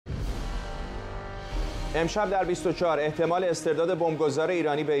امشب در 24 احتمال استرداد بمبگذار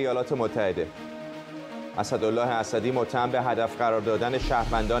ایرانی به ایالات متحده. اسدالله اسدی متهم به هدف قرار دادن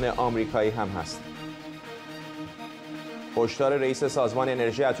شهروندان آمریکایی هم هست. هشدار رئیس سازمان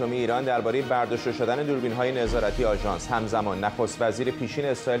انرژی اتمی ایران درباره برداشته شدن دوربین‌های نظارتی آژانس. همزمان نخست وزیر پیشین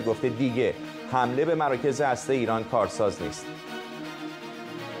اسرائیل گفته دیگه حمله به مراکز هسته ایران کارساز نیست.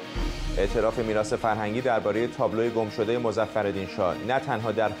 اعتراف میراث فرهنگی درباره تابلوی گم شده مظفرالدین شاه نه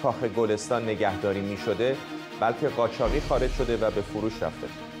تنها در کاخ گلستان نگهداری می شده بلکه قاچاقی خارج شده و به فروش رفته.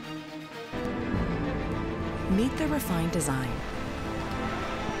 Meet the refined design.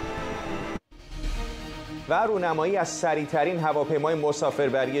 و رونمایی از سریع‌ترین هواپیمای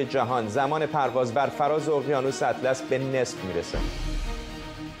مسافربری جهان. زمان پرواز بر فراز اقیانوس اطلس به نصف میرسه.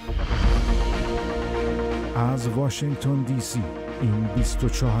 از واشنگتن دی سی این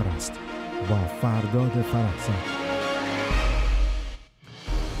 24 است با فرداد فرحزاد.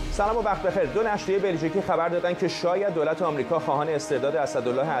 سلام و وقت بخیر. دو نشریه بلژیکی خبر دادن که شاید دولت آمریکا خواهان استرداد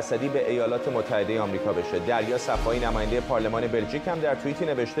اسدالله اسدی به ایالات متحده آمریکا بشه. دریا صفایی نماینده پارلمان بلژیک هم در توییتی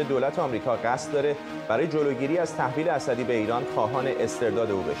نوشته دولت آمریکا قصد داره برای جلوگیری از تحویل اسدی به ایران خواهان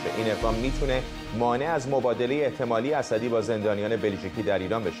استرداد او بشه. این اقدام میتونه مانع از مبادله احتمالی اسدی با زندانیان بلژیکی در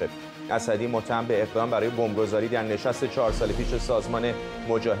ایران بشه. اسدی متهم به اقدام برای بمبگذاری در نشست 4 سال پیش سازمان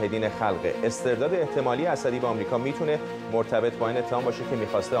مجاهدین خلق. استرداد احتمالی اسدی به آمریکا میتونه مرتبط با این اتهام باشه که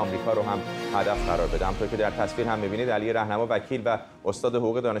می‌خواسته آمریکا رو هم هدف قرار بده. همونطور که در تصویر هم می‌بینید علی رهنما وکیل و استاد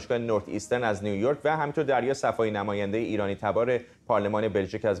حقوق دانشگاه نورت ایسترن از نیویورک و همینطور دریا صفایی نماینده ایرانی تبار پارلمان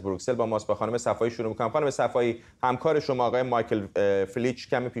بلژیک از بروکسل با ماست. با خانم صفایی شروع می‌کنم. خانم صفایی، همکار شما آقای مایکل فلیچ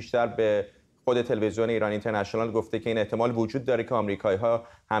کمی پیشتر به خود تلویزیون ایرانی اینترنشنال گفته که این احتمال وجود داره که آمریکایی‌ها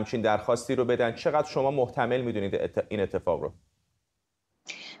همچین درخواستی رو بدن. چقدر شما محتمل می‌دونید این اتفاق رو؟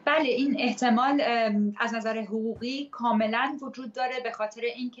 بله، این احتمال از نظر حقوقی کاملا وجود داره، به خاطر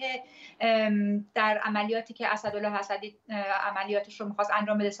اینکه در عملیاتی که اسدالله اسدی عملیاتش رو می‌خواست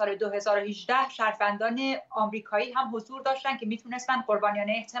انجام بده سال 2018 شهروندان آمریکایی هم حضور داشتن که میتونستن قربانیان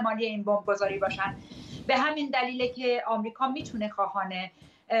احتمالی این بمبگذاری باشن. به همین دلیله که آمریکا میتونه خواهان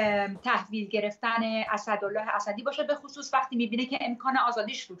تحویل گرفتن اسدالله اسدی باشه، به خصوص وقتی میبینه که امکان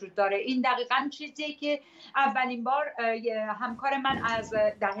آزادیش وجود داره. این دقیقاً چیزیه که اولین بار همکار من از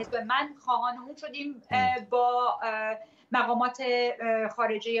در حزب من خواهان اون شدیم با مقامات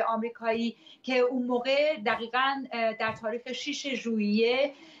خارجه آمریکایی که اون موقع دقیقاً در تاریخ 6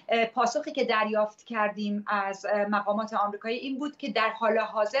 ژوئیه پاسخی که دریافت کردیم از مقامات آمریکایی این بود که در حال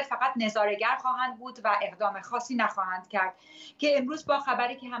حاضر فقط نظاره‌گر خواهند بود و اقدام خاصی نخواهند کرد، که امروز با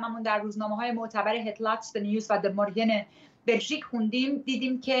خبری که هممون در روزنامه‌های معتبر هتلاتس نیوز و دمورین بلژیک خوندیم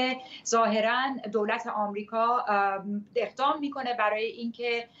دیدیم که ظاهراً دولت آمریکا اقدام میکنه برای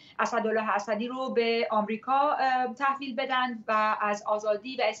اینکه اسدالله اسدی رو به آمریکا تحویل بدن و از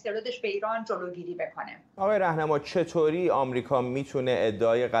آزادی و استردادش به ایران جلوگیری بکنه. آقای رهنما، چطوری آمریکا میتونه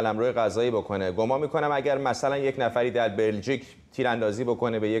ادعای قلمرو قضایی بکنه؟ گمان میکنم اگر مثلا یک نفری در بلژیک تیراندازی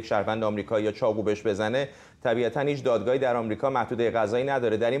بکنه به یک شهروند آمریکایی یا چاقو بهش بزنه، طبیعتاً هیچ دادگاهی در آمریکا محدوده قضایی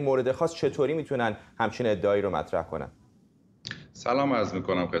نداره. در این مورد خاص چطوری میتونن همچین ادعایی رو مطرح کنن؟ سلام عرض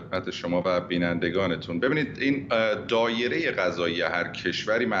میکنم خدمت شما و بینندگانتون. ببینید، این دایره قضایی هر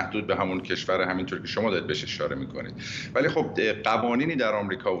کشوری محدود به همون کشور، همینطور که شما دارید بهش اشاره میکنید، ولی خب قوانینی در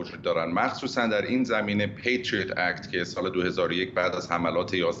آمریکا وجود دارن، مخصوصا در این زمینه پیتریوت اکت که سال 2001 بعد از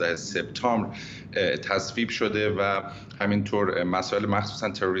حملات 11 سپتامبر تصویب شده و همینطور مسائل مخصوصا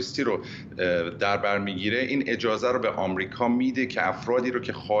تروریستی رو در بر میگیره. این اجازه رو به آمریکا میده که افرادی رو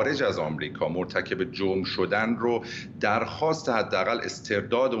که خارج از آمریکا مرتکب جرم شدن رو درخواست حداقل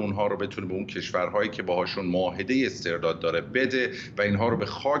استرداد اونها رو بتونه به اون کشورهایی که باهاشون معاهده استرداد داره بده و اینها رو به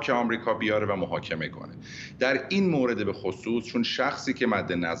خاک آمریکا بیاره و محاکمه کنه. در این مورد به خصوص چون شخصی که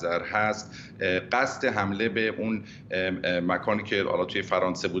مد نظر هست قصد حمله به اون مکانی که حالا توی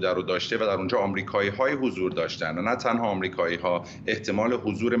فرانسه بوده رو داشته و در اونجا آمریکایی‌های حضور داشتن و نه تنها آمریکایی‌ها، احتمال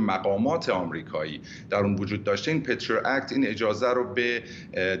حضور مقامات آمریکایی در اون وجود داشته، این پیتریوت اکت این اجازه رو به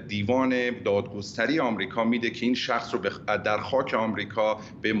دیوان دادگستری آمریکا میده که این شخص رو در خاک آمریکا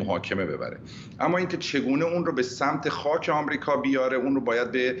به محاکمه ببره. اما اینکه چگونه اون رو به سمت خاک آمریکا بیاره، اون رو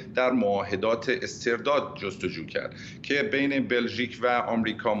باید در معاهدات استرداد جستجو کرد که بین بلژیک و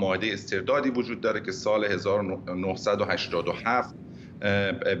آمریکا معاهده استردادی وجود داره که سال 1987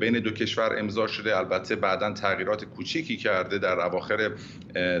 بین دو کشور امضا شده. البته بعداً تغییرات کوچیکی کرده در اواخر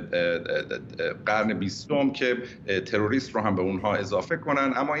قرن 20 که تروریست رو هم به اونها اضافه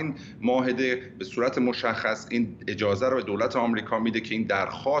کنن، اما این معاهده به صورت مشخص این اجازه رو به دولت آمریکا میده که این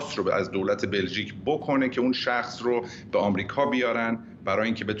درخواست رو از دولت بلژیک بکنه که اون شخص رو به آمریکا بیارن برای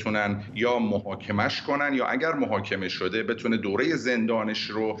اینکه بتونن یا محاکمش کنن یا اگر محاکمه شده بتونه دوره زندانش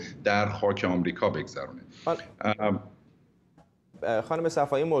رو در خاک آمریکا بگذرونه. خانم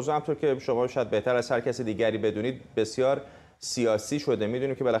صفایی، موضوع همطور که شما شاید بهتر از هر کسی دیگری بدونید بسیار سیاسی شده.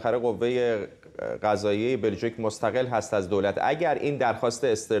 میدونیم که بالاخره قوه قضاییه بلژیک مستقل هست از دولت. اگر این درخواست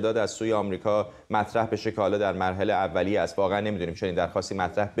استرداد از سوی آمریکا مطرح بشه که حالا در مرحله اولیه است، واقعا نمیدونیم چنین درخواستی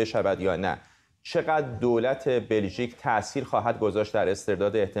مطرح بشود یا نه، چقدر دولت بلژیک تأثیر خواهد گذاشت در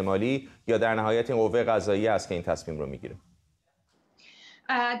استرداد احتمالی یا در نهایت این قوه قضاییه است که این تصمیم رو میگیره؟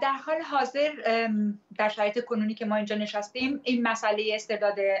 در حال حاضر در شرایط کنونی که ما اینجا نشستیم این مسئله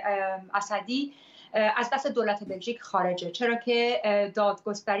استرداد اسدی از دست دولت بلژیک خارجه، چرا که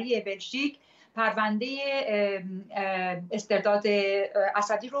دادگستری بلژیک پرونده استرداد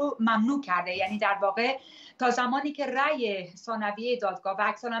اسدی رو ممنوع کرده. یعنی در واقع تا زمانی که رأی ثانویه دادگاه و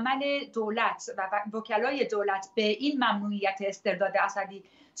عکس‌العمل دولت و وکلای دولت به این ممنوعیت استرداد اسدی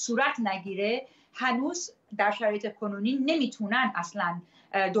صورت نگیره، هنوز در شرایط کنونی نمیتونن اصلا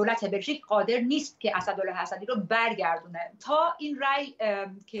دولت بلژیک قادر نیست که اسدالله اسدی رو برگردونه. تا این رأی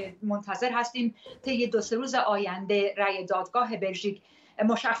که منتظر هستیم طی 2-3 روز آینده رأی دادگاه بلژیک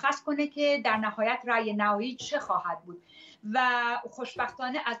مشخص کنه که در نهایت رأی نهایی چه خواهد بود و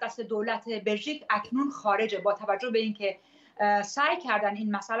خوشبختانه از دست دولت بلژیک اکنون خارجه. با توجه به اینکه سعی کردن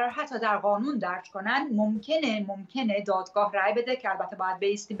این مسئله رو حتی در قانون درج کنن، ممکنه دادگاه رأی بده که البته باید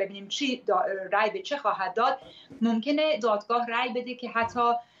بایستیم ببینیم چی رأی به چه خواهد داد. ممکنه دادگاه رأی بده که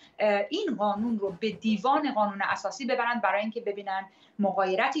حتی این قانون رو به دیوان قانون اساسی ببرن برای اینکه ببینن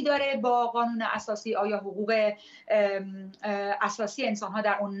مغایرتی داره با قانون اساسی، آیا حقوق اساسی انسان‌ها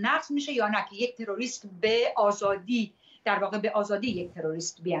در اون نقض میشه یا نه، که یک تروریست به آزادی در واقع به آزادی یک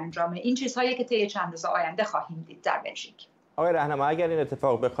تروریست بیانجامه. این چیزهایی که طی چند روز آینده خواهیم دید در بلژیک. آقای رهنما، اگر این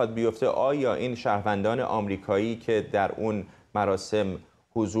اتفاق بخواد بیفته، آیا این شهروندان آمریکایی که در اون مراسم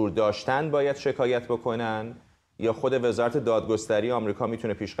حضور داشتن باید شکایت بکنن یا خود وزارت دادگستری آمریکا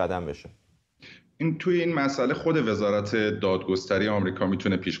میتونه پیش قدم بشه؟ توی این مسئله خود وزارت دادگستری آمریکا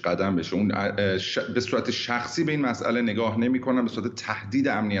میتونه پیش قدم بشه. اون به صورت شخصی به این مسئله نگاه نمی‌کنن، به صورت تهدید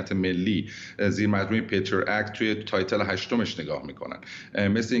امنیت ملی زیر مجموعه پیتر اکت توی تایتل 8 نگاه میکنن،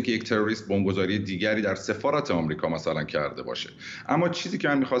 مثل اینکه یک تروریست بمبگذاری دیگری در سفارت آمریکا مثلا کرده باشه. اما چیزی که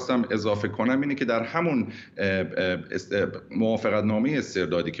من می‌خواستم اضافه کنم اینه که در همون موافقتنامه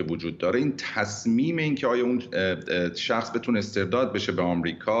استردادی که وجود داره، این تصمیم این که آیا اون شخص بتونه استرداد بشه به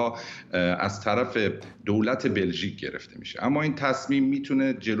آمریکا از طرف دولت بلژیک گرفته میشه. اما این تصمیم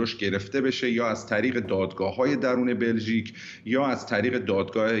میتونه جلوش گرفته بشه یا از طریق دادگاه‌های درون بلژیک یا از طریق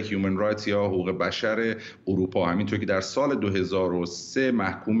دادگاه هیومن رایتس یا حقوق بشر اروپا. همینطور که در سال 2003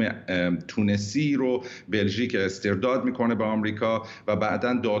 محکوم تونسی رو بلژیک استرداد میکنه به آمریکا و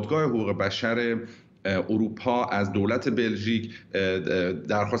بعداً دادگاه حقوق بشر اروپا از دولت بلژیک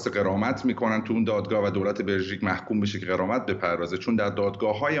درخواست غرامت میکنن تو اون دادگاه و دولت بلژیک محکوم بشه که غرامت بپردازه، چون در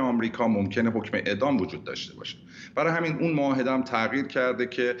دادگاه‌های آمریکا ممکنه حکم اعدام وجود داشته باشه. برای همین اون معاهده هم تغییر کرده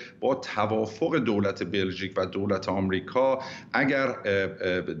که با توافق دولت بلژیک و دولت آمریکا اگر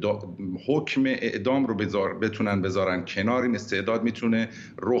حکم اعدام رو بتونن بذارن کنار، این استعداد میتونه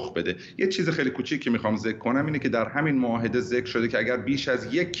رخ بده. یه چیز خیلی کوچیکی که میخوام ذکر کنم اینه که در همین معاهده ذکر شده که اگر بیش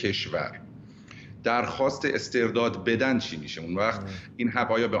از یک کشور درخواست استرداد بدن چی میشه، اون وقت این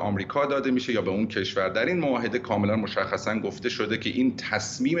حق آیا به آمریکا داده میشه یا به اون کشور. در این معاهده کاملا مشخصا گفته شده که این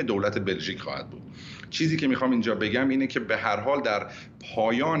تصمیم دولت بلژیک خواهد بود. چیزی که میخوام اینجا بگم اینه که به هر حال در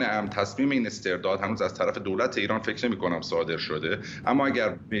پایان تصمیم این استرداد هنوز از طرف دولت ایران فکر نمی‌کنم صادر شده، اما اگر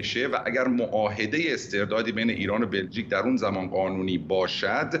بشه و اگر معاهده استردادی بین ایران و بلژیک در اون زمان قانونی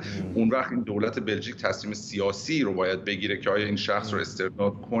باشد، اون وقت این دولت بلژیک تصمیم سیاسی رو باید بگیره که آیا این شخص رو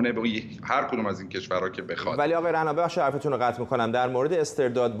استرداد کنه به هر کدوم از این کشورها که بخواد. ولی آقای رهنما، بخشید حرفتون رو قطع می‌کنم، در مورد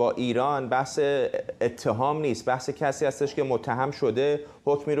استرداد با ایران بحث اتهام نیست، بحث کسی هستش که متهم شده،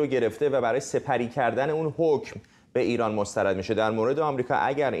 حکمی رو گرفته و برای سپری کردن اون حکم به ایران مسترد میشه. در مورد آمریکا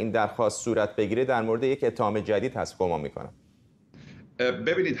اگر این درخواست صورت بگیره، در مورد یک اتهام جدید هست گمان میکنم.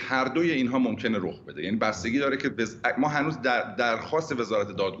 ببینید هر دوی اینها ممکنه رخ بده، یعنی بستگی داره که ما هنوز درخواست وزارت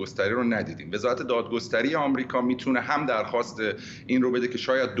دادگستری رو ندیدیم. وزارت دادگستری آمریکا میتونه هم درخواست این رو بده که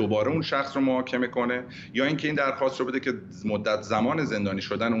شاید دوباره اون شخص رو محاکمه کنه، یا اینکه این درخواست رو بده که مدت زمان زندانی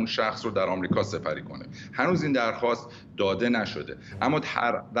شدن اون شخص رو در آمریکا سپری کنه. هنوز این درخواست داده نشده، اما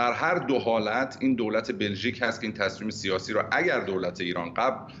در هر دو حالت این دولت بلژیک هست که این تصمیم سیاسی رو اگر دولت ایران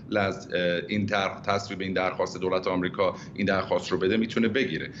قبل از این تصویب این درخواست دولت آمریکا این درخواست رو بده میتونه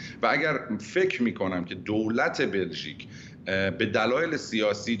بگیره. و اگر فکر میکنم که دولت بلژیک به دلایل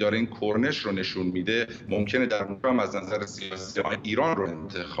سیاسی داره این کرنش رو نشون میده، ممکنه در مقام از نظر سیاسی ایران رو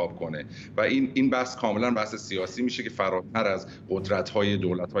انتخاب کنه و این بحث کاملا بحث سیاسی میشه که فراتر از قدرت‌های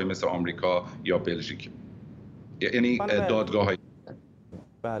دولت‌های مثل آمریکا یا بلژیک، یعنی دادگاه‌های.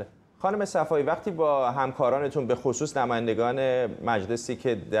 بله خانم صفایی، وقتی با همکارانتون به خصوص نمایندگان مجلسی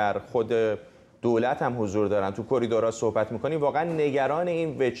که در خود دولت هم حضور دارن تو کریدورها صحبت میکنی، واقعا نگران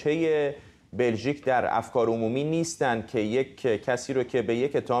این وجهه بلژیک در افکار عمومی نیستن که یک کسی رو که به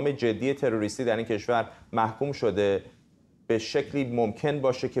یک اتهام جدی تروریستی در این کشور محکوم شده به شکلی ممکن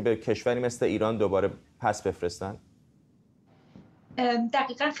باشه که به کشوری مثل ایران دوباره پس بفرستن؟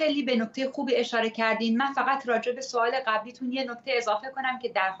 دقیقا خیلی به نکته خوبی اشاره کردین. من فقط راجع به سوال قبلیتون یه نکته اضافه کنم که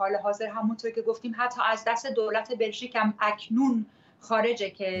در حال حاضر همونطور که گفتیم حتی از دست دولت بلژیک هم اکنون خارجه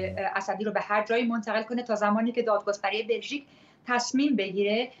که اسدی رو به هر جایی منتقل کنه تا زمانی که دادگستری بلژیک تصمیم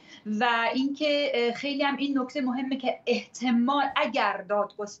بگیره. و اینکه خیلی هم این نکته مهمه که احتمال اگر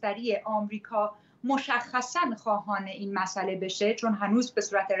دادگستری آمریکا مشخصاً خواهان این مسئله بشه، چون هنوز به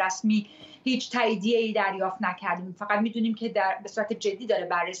صورت رسمی هیچ تاییدیه‌ای دریافت نکردیم، فقط میدونیم که به صورت جدی داره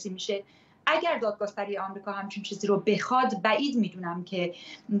بررسی میشه، اگر دادگستری آمریکا همچین چیزی رو بخواد، بعید میدونم که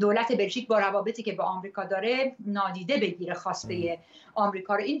دولت بلژیک با روابطی که با آمریکا داره نادیده بگیره خواسته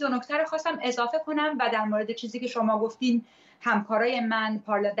آمریکا رو. این دو نکته رو خواستم اضافه کنم. و در مورد چیزی که شما گفتین، همکارای من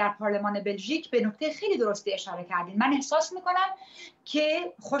در پارلمان بلژیک به نکته خیلی درستی اشاره کردین. من احساس میکنم که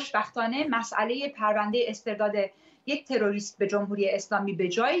خوشبختانه مسئله پرونده استرداد یک تروریست به جمهوری اسلامی به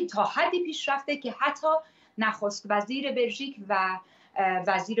جایی تا حدی پیش رفته که حتی نخست وزیر بلژیک و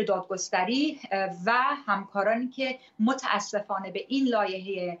وزیر دادگستری و همکارانی که متاسفانه به این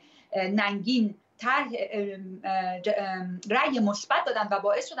لایحه ننگین رأی مثبت دادن و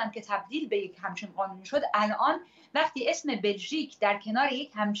باعث شدن که تبدیل به یک همچین قانونی شد، الان وقتی اسم بلژیک در کنار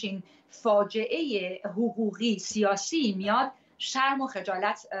یک همچین فاجعه حقوقی سیاسی میاد، شرم و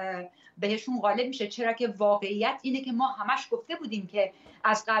خجالت بهشون غالب میشه. چرا که واقعیت اینه که ما همش گفته بودیم که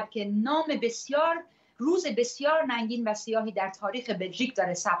از قبل که روز بسیار ننگین و سیاهی در تاریخ بلژیک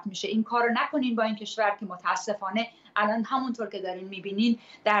داره ثبت میشه. این کارو نکنین با این کشور که متاسفانه الان همونطور که دارین میبینین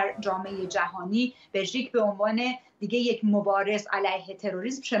در جامعه جهانی بلژیک به عنوان دیگه یک مبارز علیه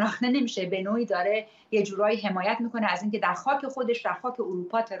تروریسم شناخته نمیشه، به نوعی داره یه جورایی حمایت میکنه از اینکه در خاک خودش، در خاک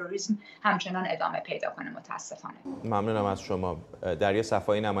اروپا تروریسم همچنان ادامه پیدا کنه متاسفانه. ممنونم از شما. دریا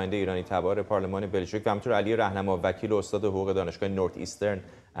صفایی، نماینده ایرانی تبار پارلمان بلژیک، و همینطور علی رهنما، وکیل و استاد حقوق دانشگاه نورت ایسترن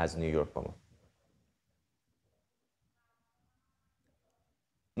از نیویورک با ما.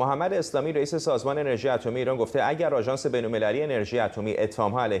 محمد اسلامی، رئیس سازمان انرژی اتمی ایران، گفته اگر آژانس بین‌المللی انرژی اتمی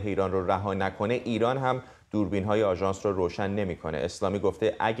اتهام‌ها علیه ایران رو رها نکنه، ایران هم دوربین‌های آژانس رو روشن نمی‌کنه. اسلامی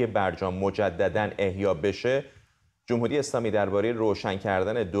گفته اگه برجام مجدداً احیا بشه، جمهوری اسلامی درباره روشن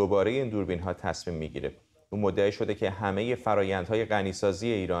کردن دوباره این دوربین‌ها تصمیم می‌گیره. او مدعی شده که همه فرآیندهای غنیسازی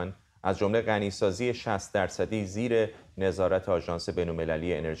ایران از جمله غنیسازی 60% زیر نظارت آژانس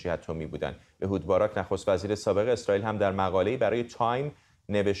بین‌المللی انرژی اتمی بودند. احود باراک، نخست وزیر سابق اسرائیل، هم در مقاله‌ای برای تایم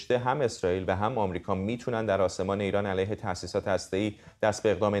نوشته هم اسرائیل و هم آمریکا میتونن در آسمان ایران علیه تأسیسات هسته‌ای دست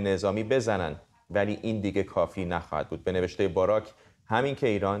به اقدام نظامی بزنن، ولی این دیگه کافی نخواهد بود. به نوشته باراک، همین که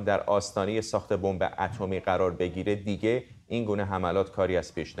ایران در آستانه ساخت بمب اتمی قرار بگیره، دیگه این گونه حملات کاری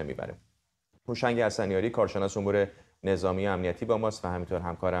از پیش نمیبره. هوشنگ حسنیاری، کارشناس امور نظامی و امنیتی با ماست و همینطور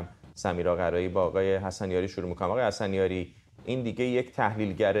همکارم سمیرا قرایی. با آقای حسنیاری شروع می‌کنم. آقای حسنیاری، این دیگه یک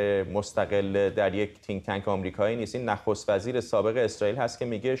تحلیلگر مستقل در یک تینک تانک آمریکایی نیست، این نخست وزیر سابق اسرائیل هست که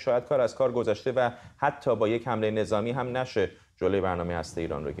میگه شاید کار از کار گذشته و حتی با یک حمله نظامی هم نشه جلوی برنامه هسته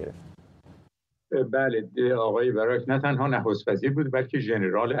ایران رو گرفت. بله، آقای باراک نه تنها نخست وزیر بود بلکه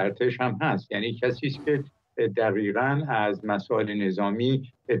ژنرال ارتش هم هست، یعنی کسی است که دقیقاً از مسائل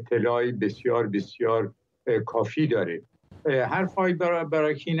نظامی اطلاعی بسیار بسیار کافی داره. حرف آقای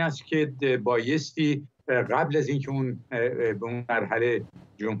باراک این است که بایستی قبل از اینکه به اون مرحله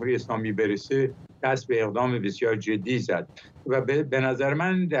جمهوری اسلامی برسه دست به اقدام بسیار جدی زد و به نظر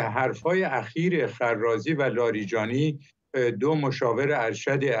من حرفای اخیر خرازی و لاریجانی، دو مشاور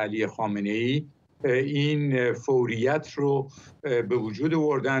ارشد علی خامنه‌ای، این فوریت رو به وجود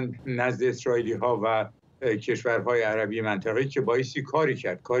آوردن نزد اسرائیلی ها و کشورهای عربی منطقه که بایستی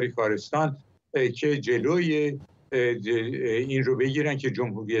کاری کارستان که جلوی این رو بگیرن که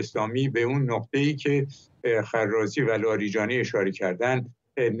جمهوری اسلامی به اون نقطه‌ای که خرازی و لاریجانی اشاره کردن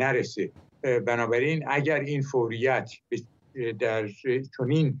نرسه. بنابراین اگر این فوریت در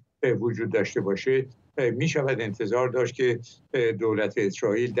چنین وجود داشته باشه می شود انتظار داشت که دولت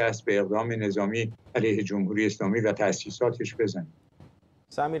اسرائیل دست به اقدام نظامی علیه جمهوری اسلامی و تأسیساتش بزنه.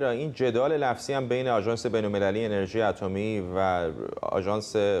 سمیرا، این جدال لفظی هم بین آژانس بین‌المللی انرژی اتمی و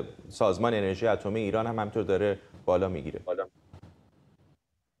آژانس سازمان انرژی اتمی ایران هم همینطور داره بالا میگیره.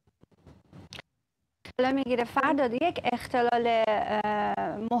 فرداد، یک اختلال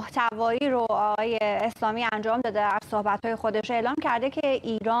محتوایی رو آقای اسلامی انجام داده، در صحبت‌های خودش اعلام کرده که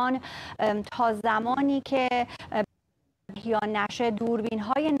ایران تا زمانی که یا نشه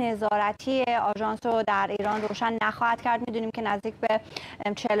دوربین‌های نظارتی آژانس رو در ایران روشن نخواهد کرد. می‌دونیم که نزدیک به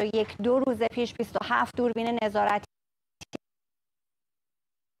 41-2 روز پیش 27 دوربین نظارتی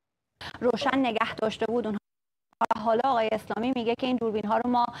روشن نگه داشته بود. اونها حالا آقای اسلامی میگه که این دوربین‌ها رو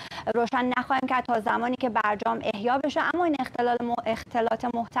ما روشن نخواهیم کرد تا زمانی که برجام احیا بشه. اما این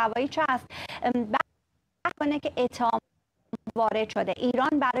اختلالات محتوایی چه است؟ کنه که اتهام وارد شده، ایران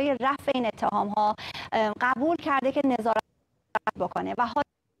برای رفع این اتهام‌ها قبول کرده که نظارت بکنه و حالا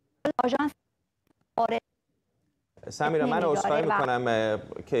آژانس وارد. سمیرا، من عذرخواهی میکنم،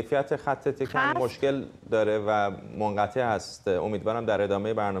 کیفیت خطت کم مشکل داره و منقطع هست. امیدوارم در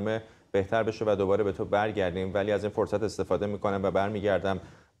ادامه برنامه بهتر بشه و دوباره به تو برگردیم، ولی از این فرصت استفاده میکنم و برمیگردم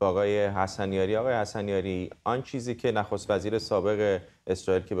با آقای حسنیاری. آقای حسنیاری، آن چیزی که نخست وزیر سابق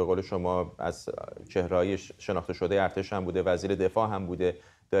اسرائیل که به قول شما از چهره‌های شناخته شده ارتش هم بوده، وزیر دفاع هم بوده،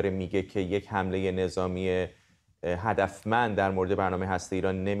 داره میگه که یک حمله نظامی هدفمند در مورد برنامه هسته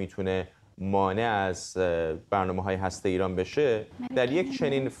ایران نمیتونه مانع از برنامه‌های هسته ایران بشه، در یک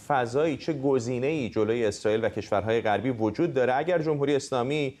چنین فضایی چه گزینه‌ای جلوی اسرائیل و کشورهای غربی وجود داره اگر جمهوری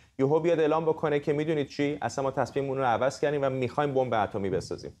اسلامی یهو بیاد اعلام بکنه که میدونید چی، اصلا ما تصمیممون رو عوض کردیم و می‌خوایم بمب اتمی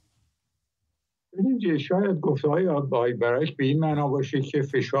بسازیم؟ ببینید، شاید گفته‌های آقای برایش به این معنا باشه که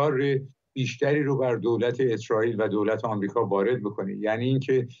فشار بیشتری رو بر دولت اسرائیل و دولت آمریکا وارد بکنه، یعنی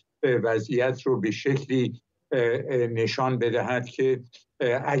اینکه وضعیت رو به شکلی نشان بدهد که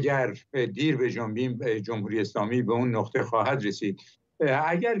اگر دیر بجنبیم جمهوری اسلامی به اون نقطه خواهد رسید.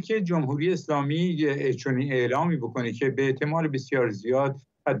 اگر که جمهوری اسلامی چنین اعلامی بکنه که به احتمال بسیار زیاد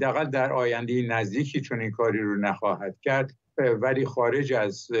حداقل در آینده نزدیکی چنین کاری رو نخواهد کرد، ولی خارج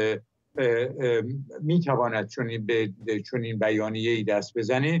از میتواند چنین بیانیه‌ای دست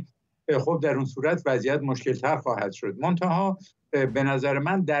بزنه، خب در اون صورت وضعیت مشکل‌تر خواهد شد. منتها به نظر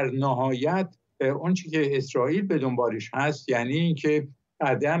من در نهایت اون چیزی که اسرائیل به دنبالش هست، یعنی اینکه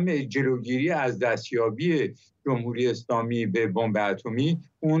عدم جلوگیری از دستیابی جمهوری اسلامی به بمب اتمی،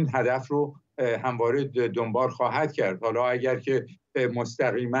 اون هدف رو همواره دنبال خواهد کرد. حالا اگر که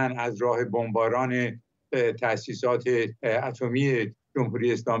مستقیما از راه بمباران تأسیسات اتمی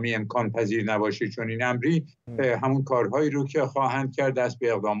جمهوری اسلامی امکان پذیر نباشه چون این امری، همون کارهایی رو که خواهند کرد، دست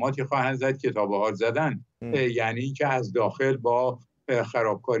به اقداماتی خواهند زد که تا به حال زدن، یعنی اینکه از داخل با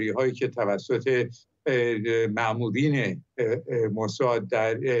خرابکاری هایی که توسط مأمورین موساد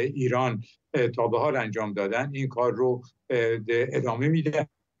در ایران تا به حال انجام دادن این کار رو ادامه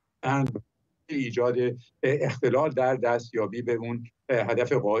میدهند، ایجاد اختلال در دستیابی به اون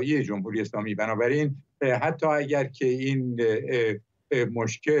هدف غایی جمهوری اسلامی. بنابراین حتی اگر که این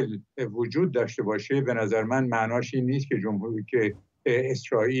مشکل وجود داشته باشه، به نظر من معناش این نیست که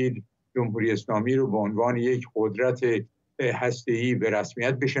اسرائیل جمهوری اسلامی رو به عنوان یک قدرت هسته‌ای به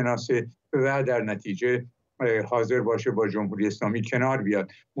رسمیت بشناسه و در نتیجه حاضر باشه با جمهوری اسلامی کنار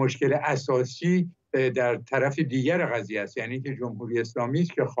بیاد. مشکل اساسی در طرف دیگر قضیه است، یعنی که جمهوری اسلامی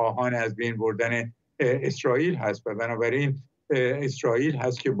است که خواهان از بین بردن اسرائیل هست و بنابراین اسرائیل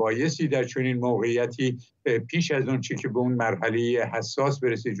هست که بایستی در چنین موقعیتی پیش از اون چی که به اون مرحله حساس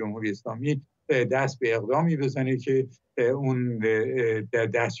برسه جمهوری اسلامی دست به اقدامی بزنه که اون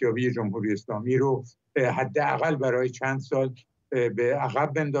دستیابی جمهوری اسلامی رو حداقل برای چند سال به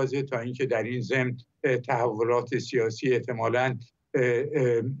عقب بندازه تا اینکه در این ضمن تحولات سیاسی، احتمالاً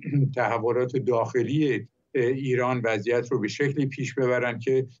تحولات داخلی ایران وضعیت رو به شکلی پیش ببرن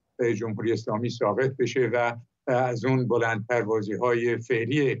که جمهوری اسلامی ساقط بشه و از اون بلند پروازی‌های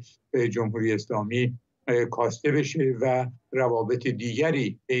فعلی جمهوری اسلامی کاسته بشه و روابط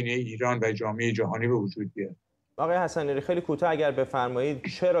دیگری بین ایران و جامعه جهانی به وجود بیاد. آقای حسنیاری، خیلی کوتاه اگر بفرمایید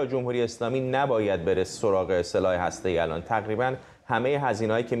چرا جمهوری اسلامی نباید بره سراغ سلاح هسته‌ای الان؟ تقریبا همه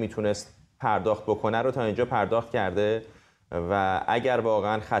هزینه‌هایی که میتونست پرداخت بکنه رو تا اینجا پرداخت کرده و اگر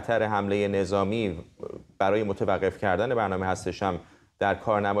واقعا خطر حمله نظامی برای متوقف کردن برنامه هستش هم در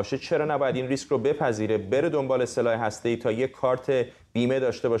کار نباشه، چرا نباید این ریسک رو بپذیره، بره دنبال سلاح هسته‌ای تا یک کارت بیمه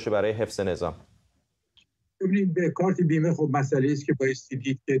داشته باشه برای حفظ نظام؟ ببینید، به کارت بیمه خب مسئله است که بایستی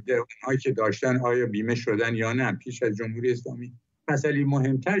دید که اونهایی که داشتن آیا بیمه شدن یا نه پیش از جمهوری اسلامی. مسئله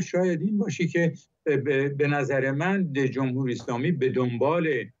مهمتر شاید این باشه که به نظر من جمهوری اسلامی به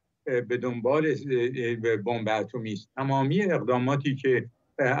دنبال بمب اتمی است. تمامی اقداماتی که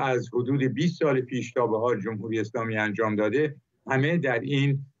از حدود 20 سال پیش تا به حال جمهوری اسلامی انجام داده همه در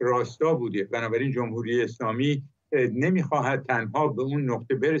این راستا بوده. بنابراین جمهوری اسلامی نمیخواهد تنها به اون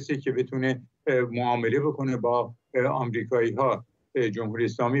نقطه برسه که بتونه معامله بکنه با آمریکایی ها. جمهوری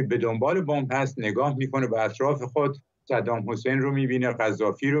اسلامی به دنبال بمب هست، نگاه میکنه به اطراف خود، صدام حسین رو میبینه،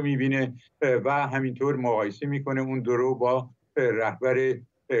 قذافی رو میبینه و همینطور مقایسه میکنه اون دو رو با رهبر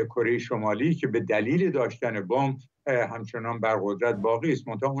کره شمالی که به دلیل داشتن بمب همچنان بر قدرت باقی است.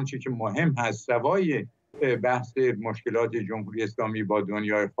 منتها اون چیزی که مهم هست سوای بحث مشکلات جمهوری اسلامی با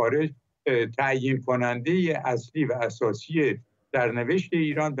دنیای خارج، تعیین کننده اصلی و اساسی سرنوشت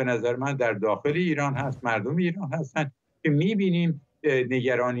ایران به نظر من در داخل ایران هست، مردم ایران هستند که میبینیم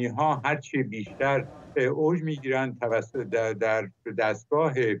نگرانی ها هرچی بیشتر اوج میگیرند در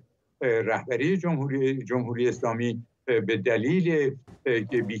دستگاه رهبری جمهوری اسلامی به دلیل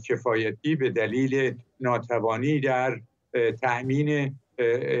بیکفایتی، به دلیل ناتوانی در تأمین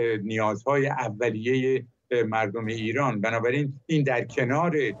نیازهای اولیه مردم ایران. بنابراین این در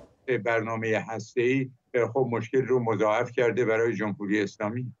کنار برنامه هسته‌ای خب مشکل رو مضاعف کرده برای جمهوری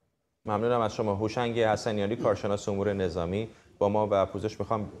اسلامی. ممنونم از شما. هوشنگ حسنیانی، کارشناس امور نظامی، با ما و پوزش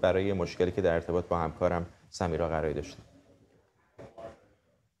میخوام برای مشکلی که در ارتباط با همکارم سمیرا قراری داشتیم.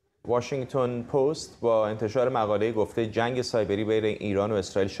 واشنگتن پست با انتشار مقاله گفته جنگ سایبری بین ایران و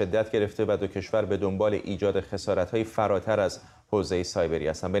اسرائیل شدت گرفته و دو کشور به دنبال ایجاد خسارت‌های فراتر از حوزه سایبری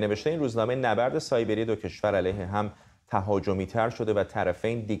هستند. به نوشته این روزنامه، نبرد سایبری دو کشور علیه هم تهاجمی‌تر شده و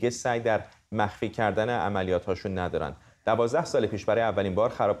طرفین دیگه سعی در مخفی کردن عملیات‌هاشون ندارن. 12 سال پیش برای اولین بار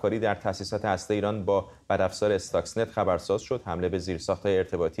خرابکاری در تأسیسات هسته ایران با بدافزار استاکسنت خبرساز شد. حمله به زیرساخت‌های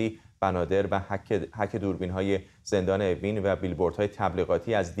ارتباطی، بنادر و هک دوربین‌های زندان اوین و بیلبوردهای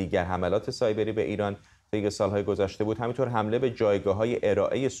تبلیغاتی از دیگر حملات سایبری به ایران طی سال‌های گذشته بود. همینطور حمله به جایگاه‌های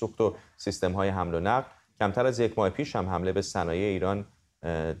ارائه سوخت و سیستم‌های حمل و نقل. کمتر از یک ماه پیش هم حمله به صنایع ایران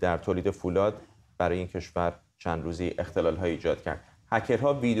در تولید فولاد برای این کشور چند روزی اختلال‌های ایجاد کرد.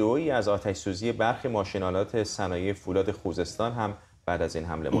 هکرها ویدئویی از آتش‌سوزی برخی ماشین‌آلات صنایع فولاد خوزستان هم بعد از این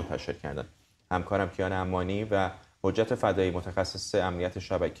حمله منتشر کردند. همکارم کیان امانی و حجت فدایی، متخصص امنیت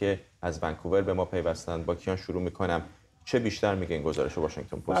شبکه از ونکوور به ما پیوستند. با کیان شروع می‌کنم. چه بیشتر میگه این گزارش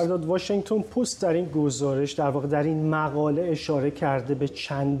واشنگتن پست؟ فرداد، واشنگتن پست در این گزارش، در واقع در این مقاله اشاره کرده به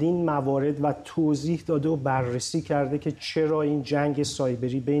چندین موارد و توضیح داده و بررسی کرده که چرا این جنگ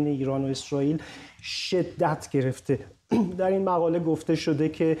سایبری بین ایران و اسرائیل شدت گرفته. در این مقاله گفته شده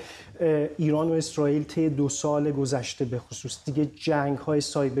که ایران و اسرائیل طی 2 سال گذشته به خصوص دیگه جنگ‌های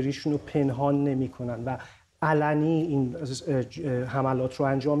سایبریشون رو پنهان نمی‌کنن و علنی این حملات رو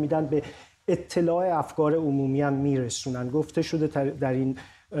انجام میدن، به اطلاع افکار عمومی هم میرسونن. گفته شده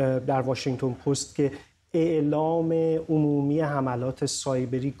در واشنگتن پست که اعلام عمومی حملات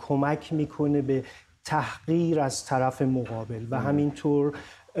سایبری کمک میکنه به تحقیر از طرف مقابل و همینطور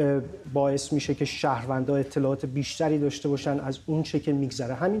باعث میشه که شهروندان اطلاعات بیشتری داشته باشن از اون چه که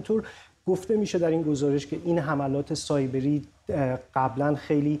میگذره. همینطور گفته میشه در این گزارش که این حملات سایبری قبلا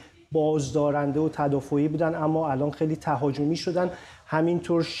خیلی بازدارنده و تدافعی بودن، اما الان خیلی تهاجمی شدن.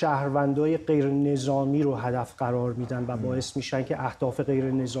 همینطور شهروندای غیر نظامی رو هدف قرار میدن و باعث میشن که اهداف غیر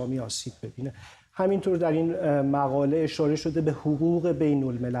نظامی آسیب ببینه. همینطور در این مقاله اشاره شده به حقوق بین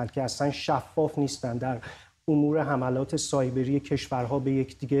الملل که اصلا شفاف نیستن در امور حملات سایبری کشورها به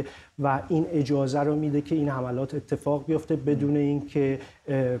یکدیگه و این اجازه رو میده که این حملات اتفاق بیفته بدون اینکه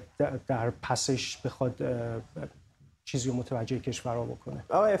در پسش بخواد چیزی رو متوجه کشورها بکنه.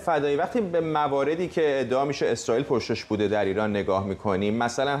 آقای فدایی، وقتی به مواردی که ادعا میشه اسرائیل پشتش بوده در ایران نگاه میکنیم،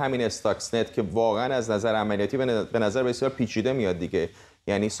 مثلا همین استاکسنت که واقعا از نظر عملیاتی به نظر بسیار پیچیده میاد دیگه،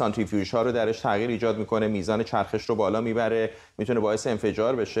 یعنی سانتریفیوژ ها رو درش تغییر ایجاد میکنه، میزان چرخش رو بالا میبره، میتونه باعث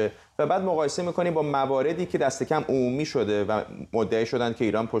انفجار بشه و بعد مقایسه میکنیم با مواردی که دست کم عمومی شده و مدعی شدن که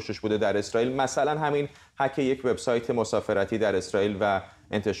ایران پشتش بوده در اسرائیل، مثلا همین هک یک وبسایت مسافرتی در اسرائیل و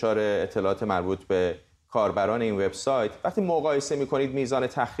انتشار اطلاعات مربوط به کاربران این وبسایت. وقتی مقایسه میکنید میزان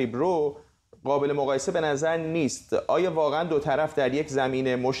تخریب رو، قابل مقایسه به نظر نیست. آیا واقعا دو طرف در یک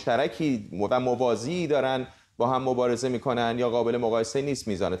زمین مشترکی و موازی دارن با هم مبارزه میکنن یا قابل مقایسه نیست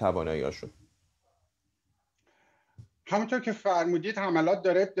میزان توانایی‌هاشون؟ همونطور که فرمودید حملات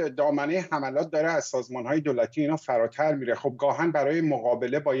داره، دامنه حملات داره از سازمان‌های دولتی اینا فراتر میره. خب گاهن برای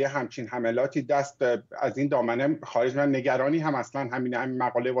مقابله با یه همچین حملاتی دست از این دامنه خارج میشن. نگرانی هم اصلا همین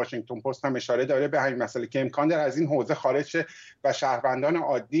مقاله واشنگتن پست هم اشاره داره به همین مسئله که امکان داره از این حوزه خارج شه و شهروندان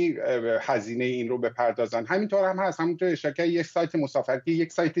عادی هزینه این رو بپردازن. همینطور هم هست، همونطور اشاره یک سایت مسافرتی،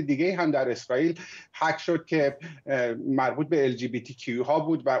 یک سایت دیگه هم در اسرائیل هک شد که مربوط به LGBTQ ها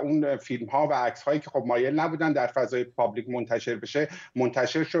بود و اون فیلم ها و عکس هایی که خب مایل نبودن در فضای پابلیک منتشر بشه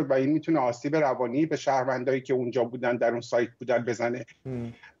منتشر شد و این میتونه آسیب روانی به شهروندایی که اونجا بودن در اون سایت بودن بزنه.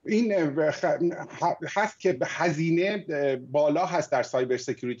 این هست که هزینه بالا هست در سایبر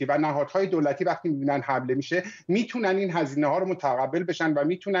سکیوریتی و نهادهای دولتی وقتی میبینن حمله میشه میتونن این هزینه ها رو متقبل بشن و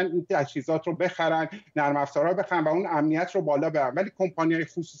میتونن این تجهیزات رو بخرن، نرم افزارها بخرن و اون امنیت رو بالا ببرن. ولی کمپانی‌های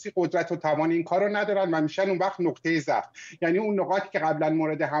خصوصی قدرت و توان این کار رو ندارن و میشن اون وقت نقطه ضعف. یعنی اون نقاطی که قبلا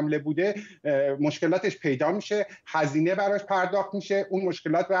مورد حمله بوده مشکلاتش پیدا میشه، هزینه براش پرداخت میشه، اون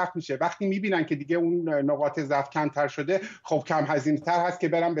مشکلات رفع میشه. وقتی میبینن که دیگه اون نقاط ضعف کمتر شده، خب کم هزینه تر هست که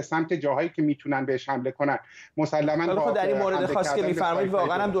برن به سمت جاهایی که میتونن بهش حمله کنن. مسلماً در این مورد خاص که میفرمایید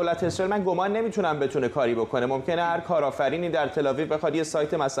واقعا هم دولت اسرائیل من گمان نمیتونم بتونه کاری بکنه. ممکنه هر کارآفرینی در تل‌آویو بخواد یه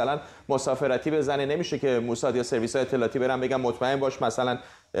سایت مثلا مسافرتی بزنه، نمیشه که موساد یا سرویس‌های اطلاعاتی برن بگم مطمئن باش مثلا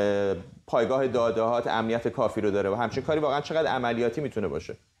پایگاه داده‌هات امنیت کافی رو داره و همچین کاری واقعا چقدر عملیاتی میتونه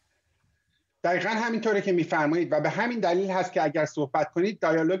باشه. دقیقاً همینطوره که میفرمایید و به همین دلیل هست که اگر صحبت کنید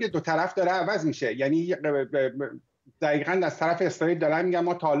دیالوگ دو طرف داره عوض میشه. یعنی دقیقاً از طرف اسرائیل دارن میگن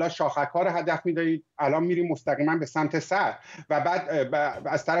ما تا حالا شاخک‌ها رو هدف می‌دادیم، الان میریم مستقیما به سمت سر و بعد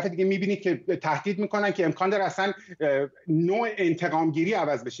از طرف دیگه می‌بینید که تهدید میکنن که امکان داره اصلا نوع انتقام‌گیری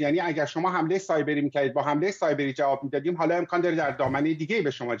عوض بشه. یعنی اگر شما حمله سایبری می‌کردید با حمله سایبری جواب میدادیم، حالا امکان داره در دامنه دیگه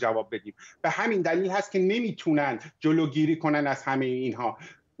به شما جواب بدیم. به همین دلیل هست که نمیتونن جلوگیری کنن از همه اینها.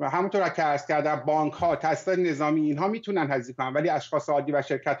 و همونطور که عرض کردم بانک‌ها، تأسیسات نظامی اینها میتونن هزینه کنن ولی اشخاص عادی و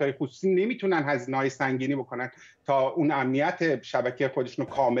شرکت‌های خصوصی نمیتونن هزینه‌های سنگینی بکنن تا اون امنیت شبکه خودشون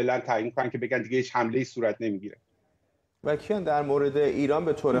رو کاملا تعیین کنن که بگن دیگه هیچ حمله‌ای صورت نمیگیره. و کیان در مورد ایران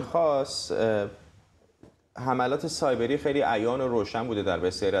به طور خاص حملات سایبری خیلی عیان و روشن بوده در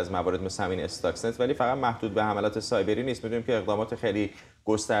بسیاری از موارد مثل همین استاکسنت، ولی فقط محدود به حملات سایبری نیست. می‌دونیم که اقدامات خیلی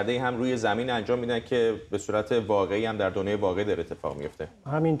گسترده‌ای هم روی زمین انجام میدن که به صورت واقعی هم در دنیای واقعی داره اتفاق میفته.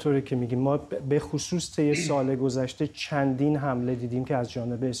 همینطوره که میگیم ما به خصوص طی سال گذشته چندین حمله دیدیم که از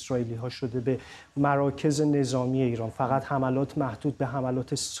جانب اسرائیلی‌ها شده به مراکز نظامی ایران. فقط حملات محدود به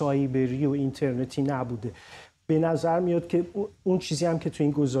حملات سایبری و اینترنتی نبوده. به نظر میاد که اون چیزی هم که تو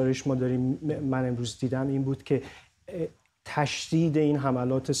این گزارش ما داریم من امروز دیدم این بود که تشدید این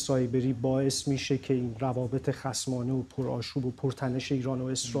حملات سایبری باعث میشه که این روابط خصمانه و پرآشوب و پرتنش ایران و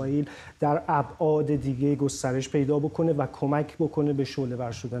اسرائیل در ابعاد دیگه گسترش پیدا بکنه و کمک بکنه به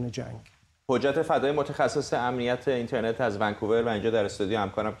شعله‌ور شدن جنگ. حجت فدای متخصص امنیت اینترنت از ونکوور و اینجا در استودیو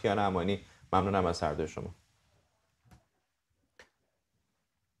همکارم کیان امانی. ممنونم از هر دوی شما.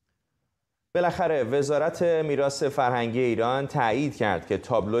 بالاخره وزارت میراث فرهنگی ایران تایید کرد که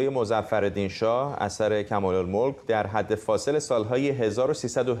تابلوی مظفرالدین شاه اثر احتمال الملک در حد فاصل سالهای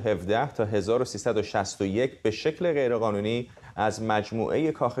 1317 تا 1361 به شکل غیرقانونی از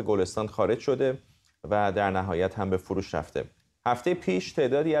مجموعه کاخ گلستان خارج شده و در نهایت هم به فروش رفته. هفته پیش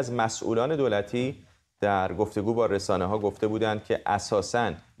تعدادی از مسئولان دولتی در گفتگو با رسانه‌ها گفته بودند که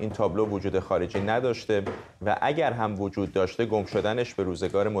اساساً این تابلو وجود خارجی نداشته و اگر هم وجود داشته گم شدنش به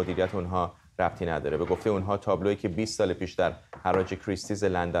روزگار مدیریت اونها ربطی نداره. به گفته اونها تابلویی که 20 سال پیش در حراج کریستیز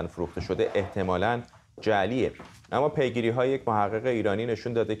لندن فروخته شده احتمالاً جعلیه. اما پیگیری‌های یک محقق ایرانی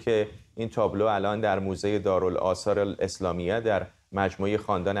نشون داده که این تابلو الان در موزه دارالآثار الاسلامیه در مجموعه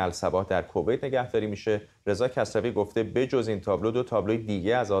خاندان الصباح در کویت نگهداری میشه. رضا کسروی گفته بجز این تابلو دو تابلوی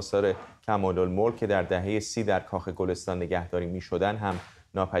دیگه از آثار کمال الملک که در دهه 30 در کاخ گلستان نگهداری میشدن هم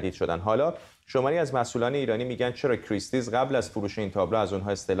ناپدید شدن. حالا شماری از مسئولان ایرانی میگن چرا کریستیز قبل از فروش این تابلو از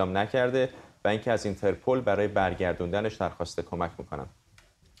اونها استعلام نکرده و اینکه از اینترپل برای برگردوندنش درخواست کمک میکنن.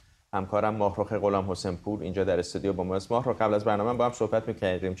 همکارم ماهرخ غلام حسین پور اینجا در استودیو با ماست. ماهرخ قبل از برنامه با هم صحبت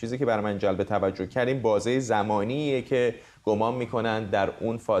می‌کردیم. چیزی که برای من جلب توجه کردیم بازه زمانیه که گمان می‌کنن در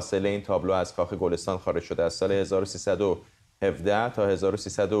اون فاصله این تابلو از کاخ گلستان خارج شده از سال 1317 تا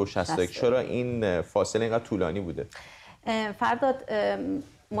 1361. چرا این فاصله اینقدر طولانی بوده؟ فرداد،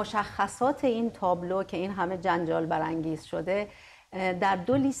 مشخصات این تابلو که این همه جنجال برانگیز شده در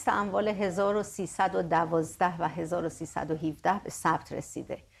دو لیست اموال 1312 و 1317 به ثبت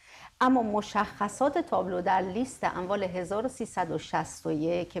رسیده. اما مشخصات تابلو در لیست اموال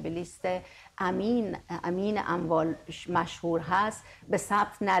 1361 که به لیست امین اموال مشهور هست به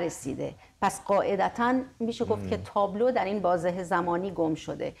ثبت نرسیده. پس قاعدتاً میشه گفت که تابلو در این بازه زمانی گم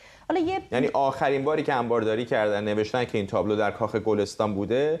شده. حالا یعنی آخرین باری که انبارداری کردن نوشتن که این تابلو در کاخ گلستان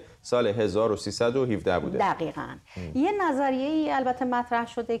بوده سال 1317 بوده. دقیقاً. یه نظریه‌ای البته مطرح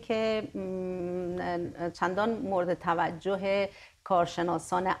شده که چندان مورد توجه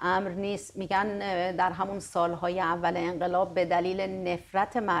کارشناسان امر نیست. میگن در همون سالهای اول انقلاب به دلیل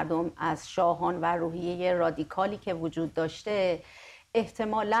نفرت مردم از شاهان و روحیه رادیکالی که وجود داشته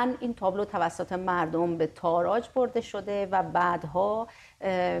احتمالاً این تابلو توسط مردم به تاراج برده شده و بعدها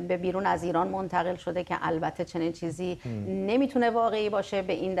به بیرون از ایران منتقل شده که البته چنین چیزی نمیتونه واقعی باشه،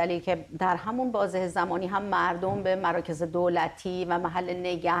 به این دلیل که در همون بازه زمانی هم مردم به مراکز دولتی و محل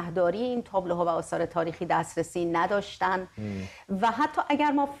نگهداری این تابلوها و آثار تاریخی دسترسی نداشتن. و حتی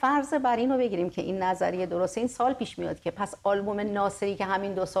اگر ما فرض بر این رو بگیریم که این نظریه درسته، این سال پیش میاد که پس آلبوم ناصری که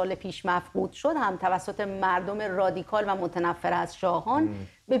همین 2 سال پیش مفقود شد هم توسط مردم رادیکال و متنفر از شاهان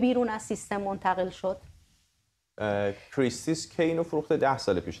به بیرون از سیستم منتقل شد. کریستیس که اینو فروخته 10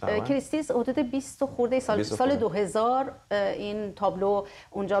 سال پیش تقریبا. کریستیس حدود 20 خورده سال 2000 این تابلو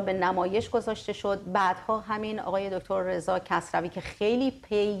اونجا به نمایش گذاشته شد. بعدها همین آقای دکتر رضا کسروی که خیلی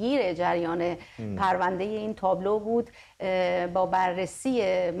پیگیر جریان پرونده این تابلو بود، با بررسی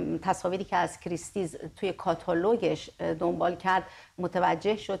تصاویری که از کریستیس توی کاتالوگش دنبال کرد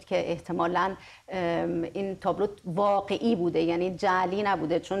متوجه شد که احتمالاً این تابلو واقعی بوده، یعنی جعلی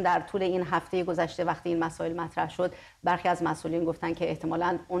نبوده. چون در طول این هفته گذشته وقتی این مسائل مطرح شد برخی از مسئولین گفتن که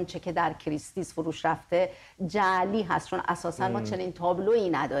احتمالاً اون چه که در کریستیس فروش رفته جعلی هست، چون اساساً ما چنین تابلویی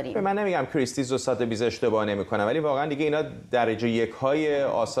نداریم. من نمیگم کریستیس و ساته‌بیز اشتباه نمی‌کنه، ولی واقعا دیگه اینا درجه یک‌های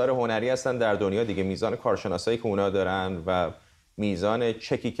آثار هنری هستن در دنیا دیگه. میزان کارشناسایی که اونا دارن و میزان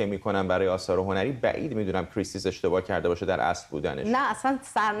چکی که میکنن برای آثار هنری، بعید میدونم کریستیس اشتباه کرده باشه در اصل بودنش. نه اصلا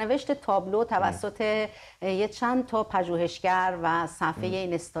سرنوشت تابلو توسط یه چند تا پژوهشگر و صفحه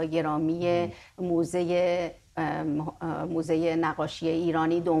اینستاگرامی موزه نقاشی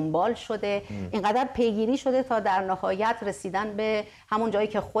ایرانی دنبال شده. اینقدر پیگیری شده تا در نهایت رسیدن به همون جایی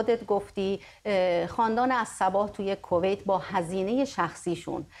که خودت گفتی، خاندان الصباح توی کویت با هزینه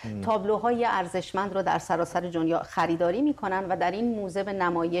شخصیشون تابلوهای ارزشمند رو در سراسر دنیا خریداری میکنن و در این موزه به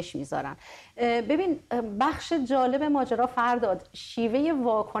نمایش میذارن. ببین بخش جالب ماجرا فرداد شیوه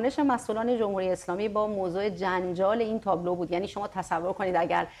واکنش مسئولان جمهوری اسلامی با موضوع جنجال این تابلو بود. یعنی شما تصور کنید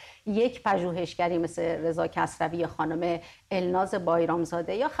اگر یک پژوهشگری مثل رضا کسروی یا خانم الناز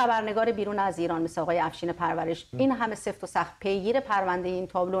بایرامزاده یا خبرنگار بیرون از ایران مثل آقای افشین پرورش این همه سفت و سخت پیگیر پرونده این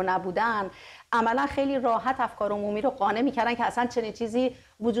تابلو نبودن، عملا خیلی راحت افکار عمومی رو قانع می‌کردن که اصلا چنین چیزی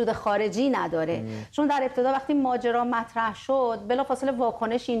وجود خارجی نداره. چون در ابتدا وقتی ماجرا مطرح شد بلافاصله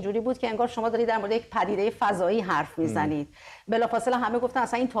واکنش اینجوری بود که انگار شما دارید در مورد یک پدیده فضایی حرف میزنید. بلافاصله همه گفتن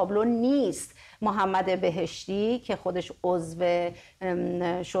اصلا این تابلو نیست. محمد بهشتی که خودش عضو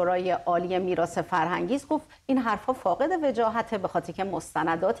شورای عالی میراث فرهنگی است گفت این حرفا فاقد وجاهته به خاطر که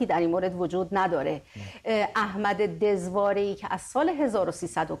مستنداتی در این مورد وجود نداره. احمد دزواره‌ای که از سال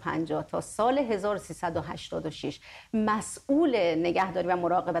 1350 تا سال 1386 مسئول نگهداری و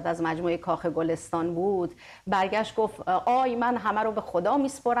مراقبت از مجموعه کاخ گلستان بود، برگشت گفت آی من همه رو به خدا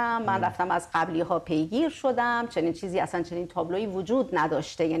میسپرم، من رفتم از قبلی ها پیگیر شدم، چنین چیزی اصلا چنین تابلویی وجود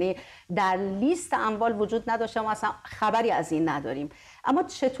نداشته. یعنی در لیست اموال وجود نداشته، ما اصلا خبری از این نداریم. اما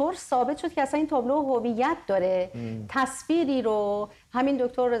چطور ثابت شد که اصلا این تابلو هویت داره؟ تصویری رو همین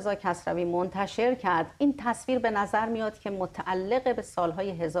دکتر رضا کسروی منتشر کرد. این تصویر به نظر میاد که متعلق به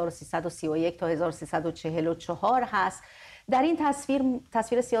سالهای 1331 تا 1344 هست. در این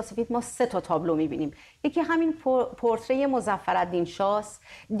تصویر سیاه‌سفید ما 3 تا تابلو می‌بینیم. یکی همین پورتری مظفرالدین شاه،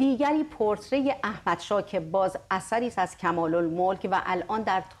 دیگری پورتری احمد شاه که باز اثری است از کمال الملک و الان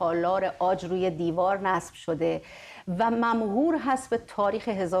در تالار عاج روی دیوار نصب شده و ممهور هست به تاریخ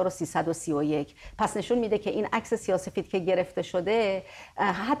 1331. پس نشون میده که این عکس سیاه‌سفید که گرفته شده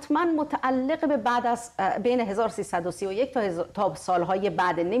حتما متعلق به بعد از بین 1331 تا سالهای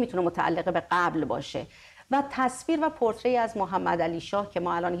بعد، نمیتونه متعلق به قبل باشه. و تصویر و پورتری از محمد علی شاه که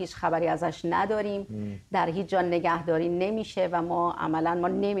ما الان هیچ خبری ازش نداریم، در هیچ جا نگهداری نمیشه و ما عملا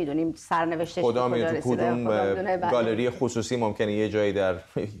نمیدونیم سرنوشتش کجا رسیده. کدوم گالری خصوصی ممکنه یه جایی در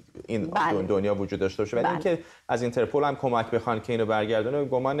این دنیا وجود داشته باشه. ولی اینکه از اینترپل هم کمک بخوان که اینو برگردونه،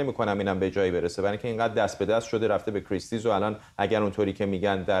 گمان نمی‌کنم اینم به جایی برسه، برای اینکه اینقدر دست به دست شده رفته به کریستیس و الان اگر اونطوری که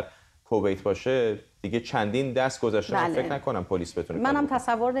میگن در کویت باشه دیگه چندین دست گذشته. من فکر نکنم پلیس بتونه. منم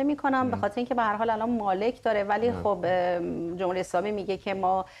تصور نمی‌کنم به خاطر اینکه به هر حال الان مالک داره، ولی خب جمهوری اسلامی میگه که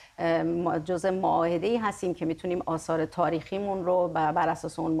ما جزء معاهده‌ای هستیم که میتونیم آثار تاریخیمون رو بر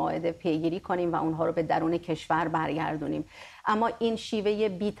اساس اون معاهده پیگیری کنیم و اونها رو به درون کشور برگردونیم. اما این شیوه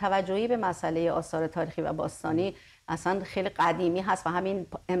بی‌توجهی به مسئله آثار تاریخی و باستانی اصلا خیلی قدیمی هست و همین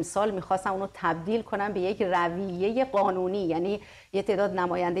امسال میخواستن اونو تبدیل کنن به یک رویه قانونی. یعنی یه تعداد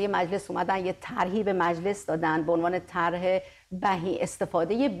نماینده مجلس اومدن یه طرحی به مجلس دادن به عنوان طرح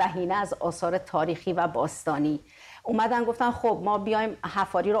استفاده بهینه از آثار تاریخی و باستانی. اومدن گفتن خب ما بیایم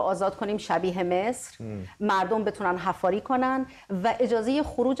حفاری رو آزاد کنیم شبیه مصر، مردم بتونن حفاری کنن و اجازه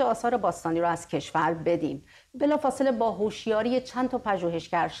خروج آثار باستانی رو از کشور بدیم. بلافاصله با هوشیاری چند تا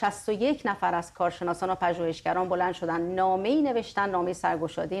پژوهشگر، 61 نفر از کارشناسان و پژوهشگران بلند شدن، نامه‌ای نوشتن، نامه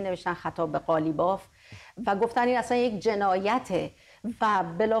سرگشاده‌ای نوشتن خطاب به قالیباف و گفتن این اصلا یک جنایته و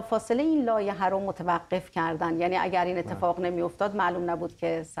بلافاصله این لایحه رو متوقف کردن. یعنی اگر این اتفاق نمی‌افتاد معلوم نبود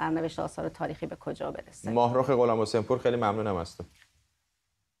که سرنوشت آثار تاریخی به کجا برسه. ماهرخ غلامحسین‌پور، خیلی ممنونم از تو.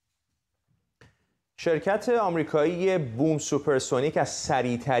 شرکت آمریکایی بوم سوپرسونیک از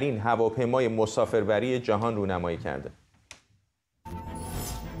سریع‌ترین هواپیمای مسافربری جهان رونمایی کرده.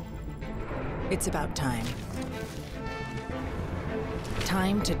 It's about time.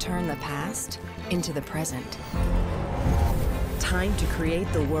 Time to turn the past into the present. Time to create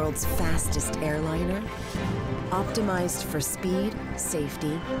the world's fastest airliner, optimized for speed,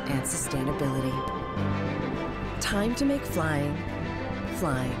 safety, and sustainability. Time to make flying,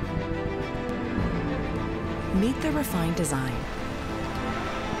 flying. Meet the refined design.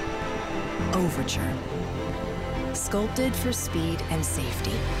 Overture. Sculpted for speed and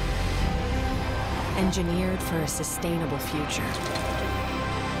safety. Engineered for a sustainable future.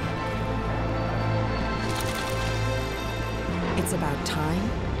 It's about time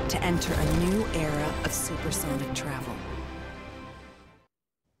to enter a new era of supersonic travel.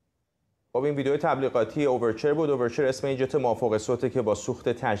 خب این ویدیو تبلیغاتی اوورچر بود. اوورچر اسم این جت مافوق صوته که با سوخت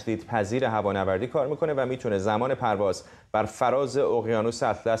تجدیدپذیر هوانوردی کار میکنه و میتونه زمان پرواز بر فراز اقیانوس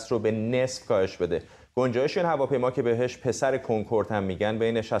اطلس رو به نصف کاهش بده. گنجایش این هواپیما که بهش پسر کنکورد هم میگن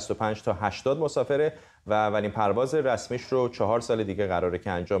بین 65 تا 80 مسافره و اولین پرواز رسمیش رو 4 سال دیگه قراره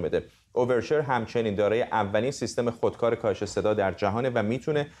که انجام بده. اوورچر همچنین دارای اولین سیستم خودکار کاهش صدا در جهانه و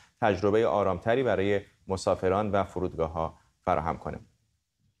میتونه تجربه آرامتری برای مسافران و فرودگاه‌ها فراهم کنه.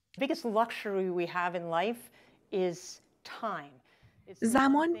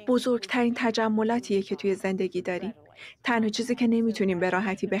 زمان بزرگترین تجملاتیه که توی زندگی داریم. تنها چیزی که نمیتونیم به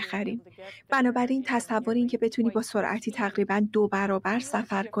راحتی بخریم. بنابراین تصور این که بتونی با سرعتی تقریباً 2 برابر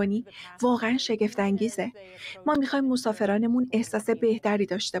سفر کنی واقعاً شگفت‌انگیزه. ما میخوایم مسافرانمون احساس بهتری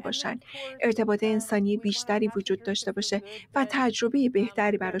داشته باشن، ارتباط انسانی بیشتری وجود داشته باشه و تجربه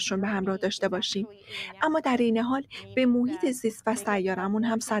بهتری براشون به همراه داشته باشیم. اما در این حال به محیط زیست و سیارمون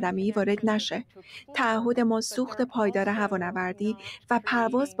هم صدمه‌ای وارد نشه. تعهد ما سوخت پایدار هوانوردی و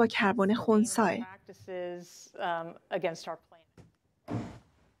پرواز با کربن خنثی.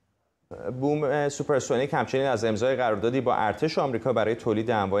 بوم سوپرسونیک همچنین از امضای قراردادی با ارتش آمریکا برای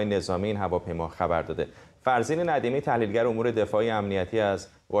تولید انواع نظامی این هواپیما خبر داده. فرزین ندیمی، تحلیلگر امور دفاعی امنیتی از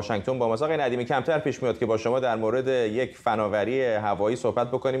واشنگتن با ماست. آقای ندیمی، کمتر پیش میاد که با شما در مورد یک فناوری هوایی صحبت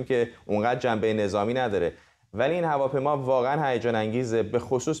بکنیم که اونقدر جنبه نظامی نداره، ولی این هواپیما واقعا هیجان انگیزه، به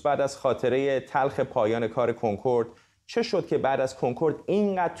خصوص بعد از خاطره تلخ پایان کار کنکورد. چه شد که بعد از کنکورد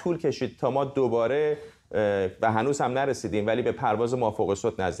اینقدر طول کشید تا ما دوباره و هنوز هم نرسیدیم ولی به پرواز مافوق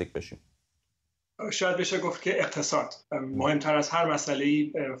صوت نزدیک بشیم؟ شاید بشه گفت که اقتصاد مهمتر از هر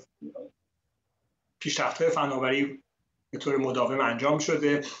مسئله‌ای، پیشرفت‌های فناوری به طور مداوم انجام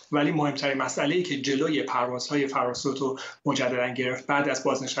شده، ولی مهمترین مسئله‌ای که جلوی پروازهای فراسوت رو مجددا گرفت بعد از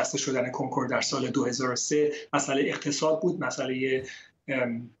بازنشسته شدن کنکورد در سال 2003 مسئله اقتصاد بود، مسئله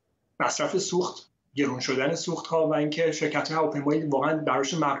مصرف سوخت، گرون شدن سوخت‌ها و اینکه شرکت‌های هواپیمایی واقعا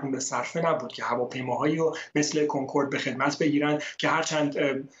براشون مقرون به صرفه نبود که هواپیماهایی رو مثل کنکورد به خدمت بگیرن که هرچند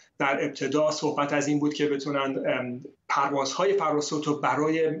در ابتدا صحبت از این بود که بتونن پروازهای فراسوت رو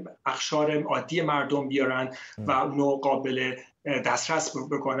برای اقشار عادی مردم بیارن و اونو قابل دسترس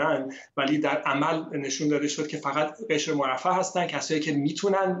بکنن، ولی در عمل نشون داده شد که فقط قشر مرفه هستن، کسایی که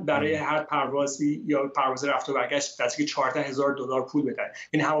میتونن برای هر پروازی یا پرواز رفت و برگشت نزدیک $14,000 پول بدن.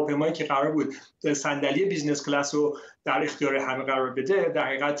 این هواپیمایی که قرار بود صندلی بیزنس کلاس رو در اختیار همه قرار بده، در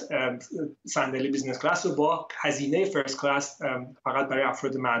حقیقت صندلی بیزنس کلاس رو با هزینه فرست کلاس فقط برای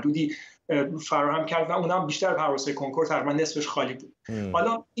افراد معدودی فراهم کرد و اونم بیشتر پروازهای کنکورد تقریبا نصفش خالی بود.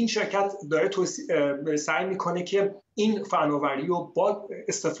 حالا این شرکت داره سعی میکنه که این فناوری رو با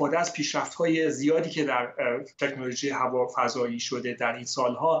استفاده از پیشرفت‌های زیادی که در تکنولوژی هوافضایی شده در این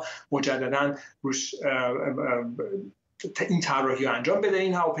سالها مجدداً روش این طراحی رو انجام بده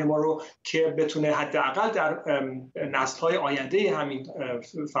این هواپیما رو که بتونه حداقل در نسل‌های آینده همین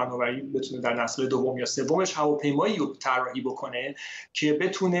فناوری بتونه در نسل دوم یا سومش هواپیمایی رو طراحی بکنه که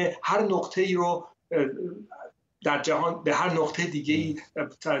بتونه هر نقطه‌ای رو در جهان به هر نقطه دیگه‌ای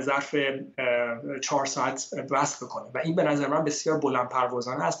ظرف 4 ساعت وصل بکنه و این به نظر من بسیار بلند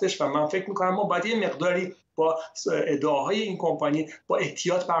پروازانه هستش و من فکر می‌کنم ما باید یه مقداری با ادعاهای این کمپانی با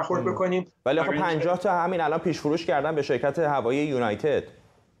احتیاط برخورد بکنیم. ولی خب 50 تا همین الان پیش فروش کردن به شرکت هوایی یونایتد.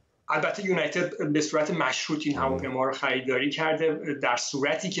 البته یونایتد به صورت مشروط این هواپیما رو خریداری کرده در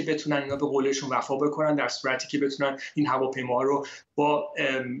صورتی که بتونن اینا به قولشون وفا بکنن، در صورتی که بتونن این هواپیما رو با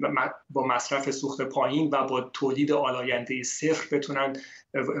مصرف سوخت پایین و با تولید آلاینده صفر بتونن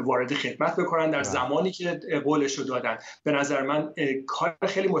وارد خدمت بکنن در زمانی که قولش رو دادن. به نظر من کار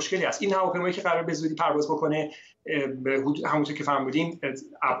خیلی مشکلی است. این هواپیمایی که قرار به زودی پرواز بکنه همونطور که فهمیدیم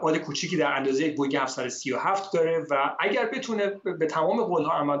ابعاد کوچیکی در اندازه یک بوینگ 737 داره و اگر بتونه به تمام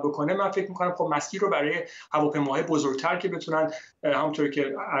قول‌ها عمل بکنه من فکر می‌کنم خب مسیر رو برای هواپیماهای بزرگتر که بتونن همونطور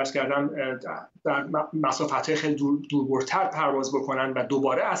که عرض کردم در مسافت‌های خیلی دوربرتر پرواز بکنن و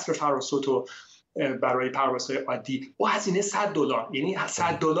دوباره عصر فراسوت رو برای پروازهای عادی با هزینه $100، یعنی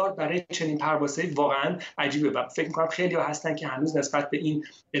 $100 برای چنین پروازهایی واقعا عجیبه و فکر می‌کنم خیلی‌ها هستن که هنوز نسبت به این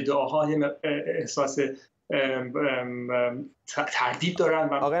ادعاها احساس تردید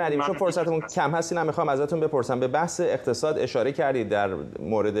دارن. آقای ندیمی چون فرصتمون کم هست اینم میخوام ازتون بپرسم. به بحث اقتصاد اشاره کردید در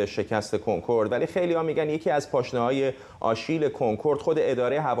مورد شکست کنکورد، ولی خیلی‌ها میگن یکی از پاشنه‌های آشیل کنکورد خود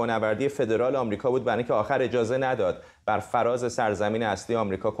اداره هوانوردی فدرال آمریکا بود، برای اینکه آخر اجازه نداد بر فراز سرزمین اصلی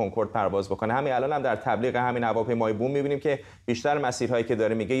آمریکا کنکورد پرواز بکنه. همین الان هم در تبلیغ همین هواپیمای بوم می‌بینیم که بیشتر مسیرهایی که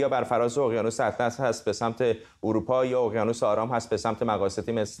داره میگه یا بر فراز اقیانوس اطلس هست به سمت اروپا یا اقیانوس آرام هست به سمت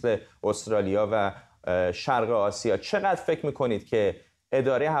مقاصدی مثل استرالیا و شرق آسیا. چقدر فکر میکنید که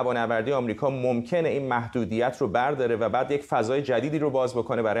اداره هوانوردی آمریکا ممکنه این محدودیت رو برداره و بعد یک فضای جدیدی رو باز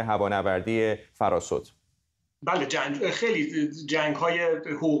بکنه برای هوانوردی فراسوت؟ بله، خیلی جنگ‌های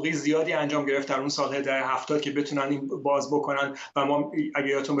حقوقی زیادی انجام گرفت در اون سال‌های دهه 70 که بتونن این باز بکنن و ما اگه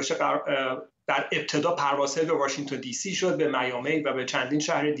یادتون باشه در ابتدا پروازهای به واشنگتن دی سی شد، به میامی و به چندین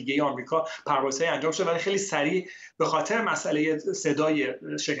شهر دیگه آمریکا پروازهای انجام شد، ولی خیلی سریع به خاطر مسئله صدای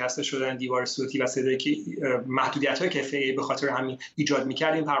شکسته شدن دیوار صوتی و صدایی که محدودیت‌های که FAA به خاطر همین ایجاد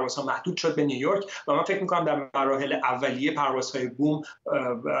می‌کرد این پروازها محدود شد به نیویورک و من فکر می‌کنم در مراحل اولیه پروازهای بوم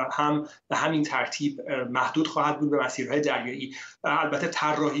هم به همین ترتیب محدود خواهد بود به مسیرهای دریایی. البته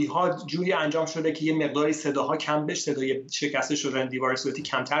طراحی‌ها جوری انجام شده که یه مقداری صداها کم بشه، صدای شکسته شدن دیوار صوتی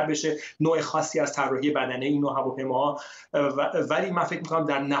کمتر بشه، نوع خاصی از طراحی بدنه این نوع هواپیماها، ولی من فکر می‌کنم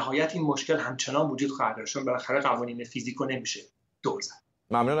در نهایت این مشکل همچنان وجود خواهد داشت چون بالاخره قوانین فیزیکو نمیشه دور زد.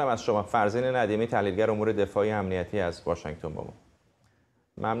 ممنونم از شما فرزین ندیمی، تحلیلگر امور دفاعی امنیتی از واشنگتن با ما.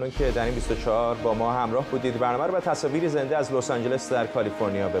 ممنون که در این 24 با ما همراه بودید. برنامه رو با تصاویر زنده از لس آنجلس در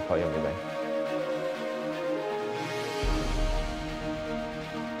کالیفرنیا به پایان می‌بریم.